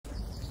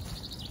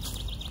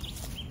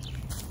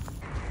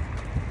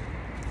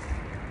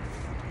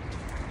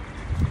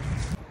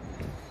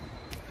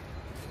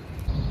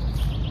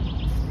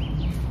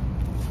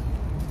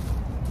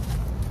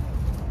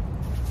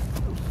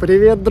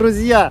Привет,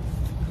 друзья!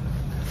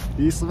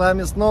 И с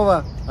вами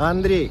снова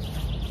Андрей.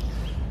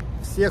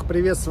 Всех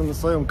приветствую на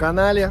своем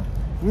канале.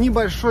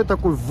 Небольшой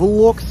такой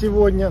влог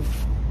сегодня.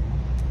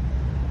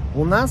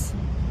 У нас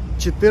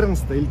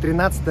 14 или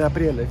 13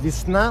 апреля.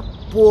 Весна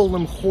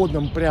полным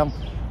ходом прям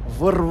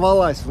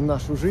ворвалась в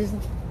нашу жизнь.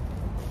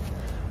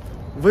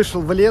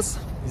 Вышел в лес,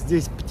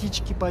 здесь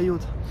птички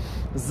поют,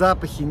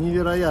 запахи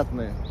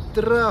невероятные.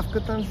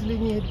 Травка там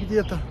зеленеет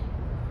где-то.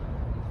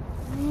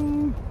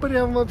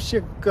 Прям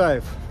вообще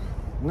кайф.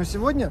 Но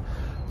сегодня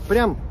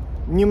прям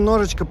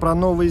немножечко про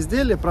новые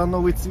изделия, про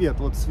новый цвет.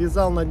 Вот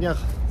связал на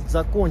днях,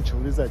 закончил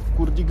вязать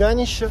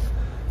кардиганище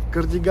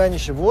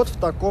вот в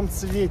таком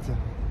цвете.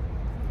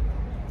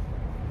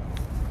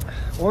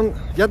 Он,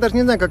 я даже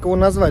не знаю, как его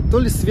назвать, то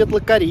ли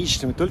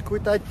светло-коричневый, то ли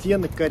какой-то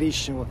оттенок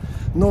коричневого.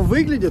 Но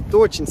выглядит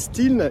очень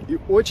стильно и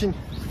очень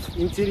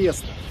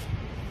интересно.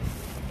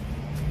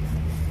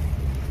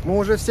 Мы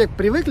уже все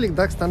привыкли,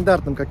 да, к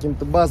стандартным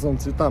каким-то базовым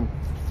цветам.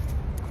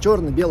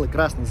 Черный, белый,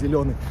 красный,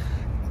 зеленый.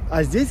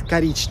 А здесь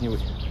коричневый.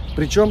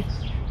 Причем,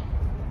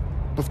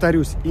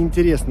 повторюсь,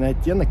 интересный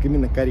оттенок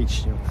именно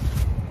коричневый.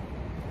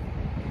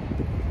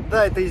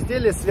 Да, это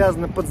изделие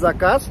связано под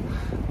заказ.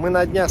 Мы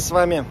на днях с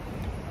вами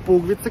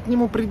пуговицы к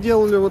нему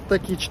приделали. Вот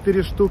такие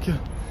 4 штуки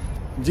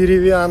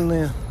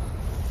деревянные.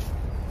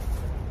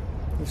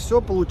 И все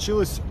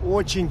получилось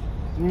очень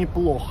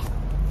неплохо.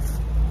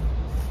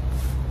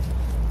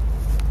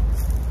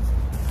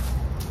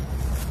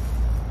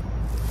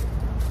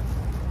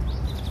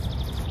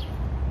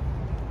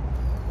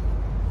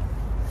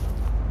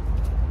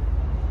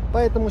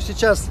 Поэтому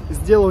сейчас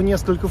сделаю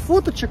несколько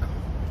фоточек,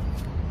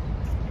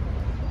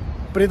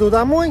 приду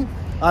домой,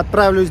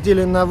 отправлю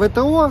изделие на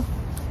ВТО,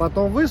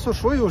 потом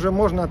высушу и уже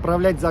можно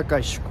отправлять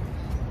заказчику.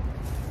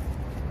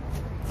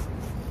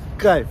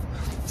 Кайф!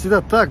 Всегда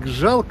так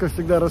жалко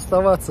всегда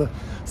расставаться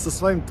со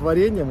своим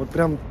творением, вот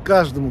прям к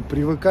каждому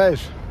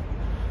привыкаешь,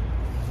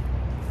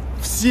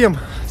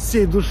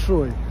 всей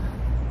душой.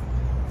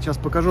 Сейчас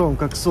покажу вам,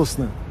 как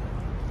сосны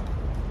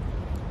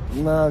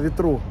на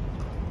ветру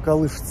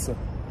колышутся.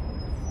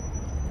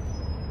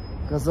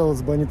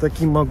 Казалось бы, они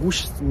такие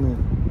могущественные.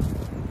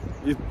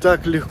 И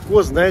так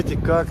легко, знаете,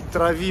 как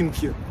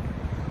травинки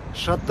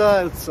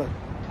шатаются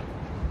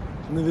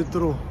на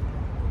ветру.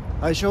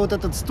 А еще вот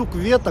этот стук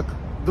веток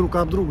друг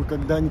об друга,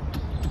 когда они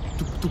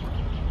тук-тук-тук-тук,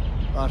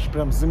 аж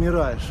прям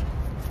замираешь.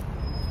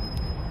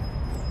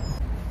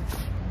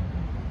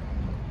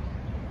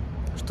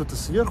 Что-то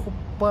сверху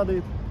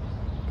падает.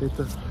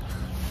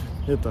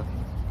 Это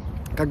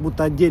как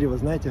будто от дерева,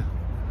 знаете,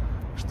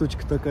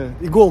 штучка такая.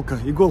 Иголка.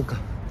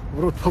 В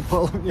рот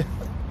попало мне.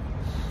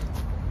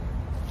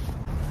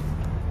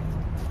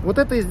 Вот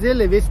это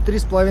изделие весит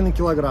 3,5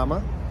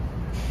 килограмма.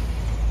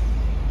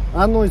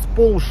 Оно из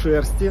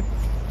полушерсти.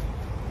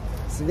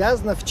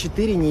 Связано в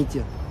 4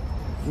 нити.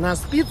 На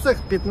спицах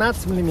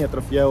 15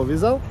 миллиметров я его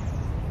вязал.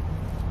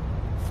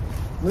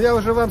 Но я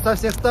уже вам со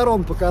всех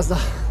сторон показал.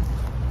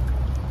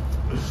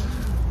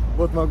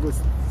 Вот могу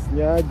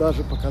снять,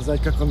 даже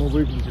показать, как оно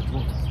выглядит.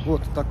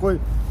 Вот такой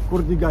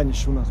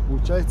кардиганище у нас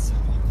получается.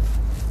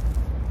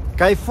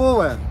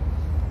 Кайфовое,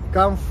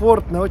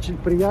 комфортно, очень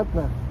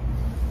приятно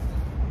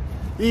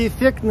и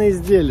эффектное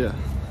изделие.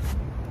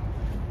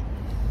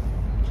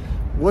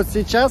 Вот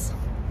сейчас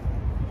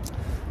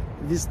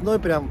весной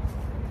прям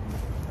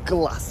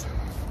класс.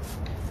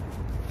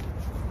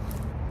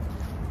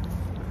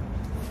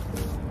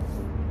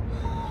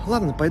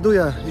 Ладно, пойду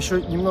я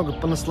еще немного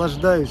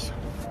понаслаждаюсь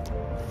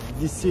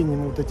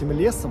весенним вот этим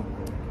лесом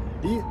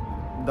и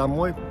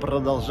домой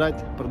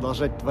продолжать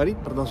творить,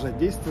 продолжать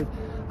действовать.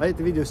 А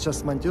это видео сейчас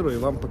смонтирую и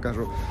вам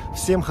покажу.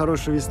 Всем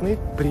хорошей весны,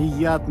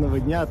 приятного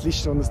дня,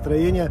 отличного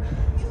настроения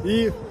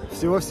и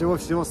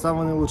всего-всего-всего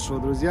самого наилучшего,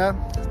 друзья.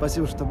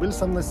 Спасибо, что были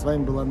со мной. С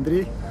вами был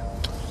Андрей.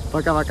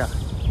 Пока-пока.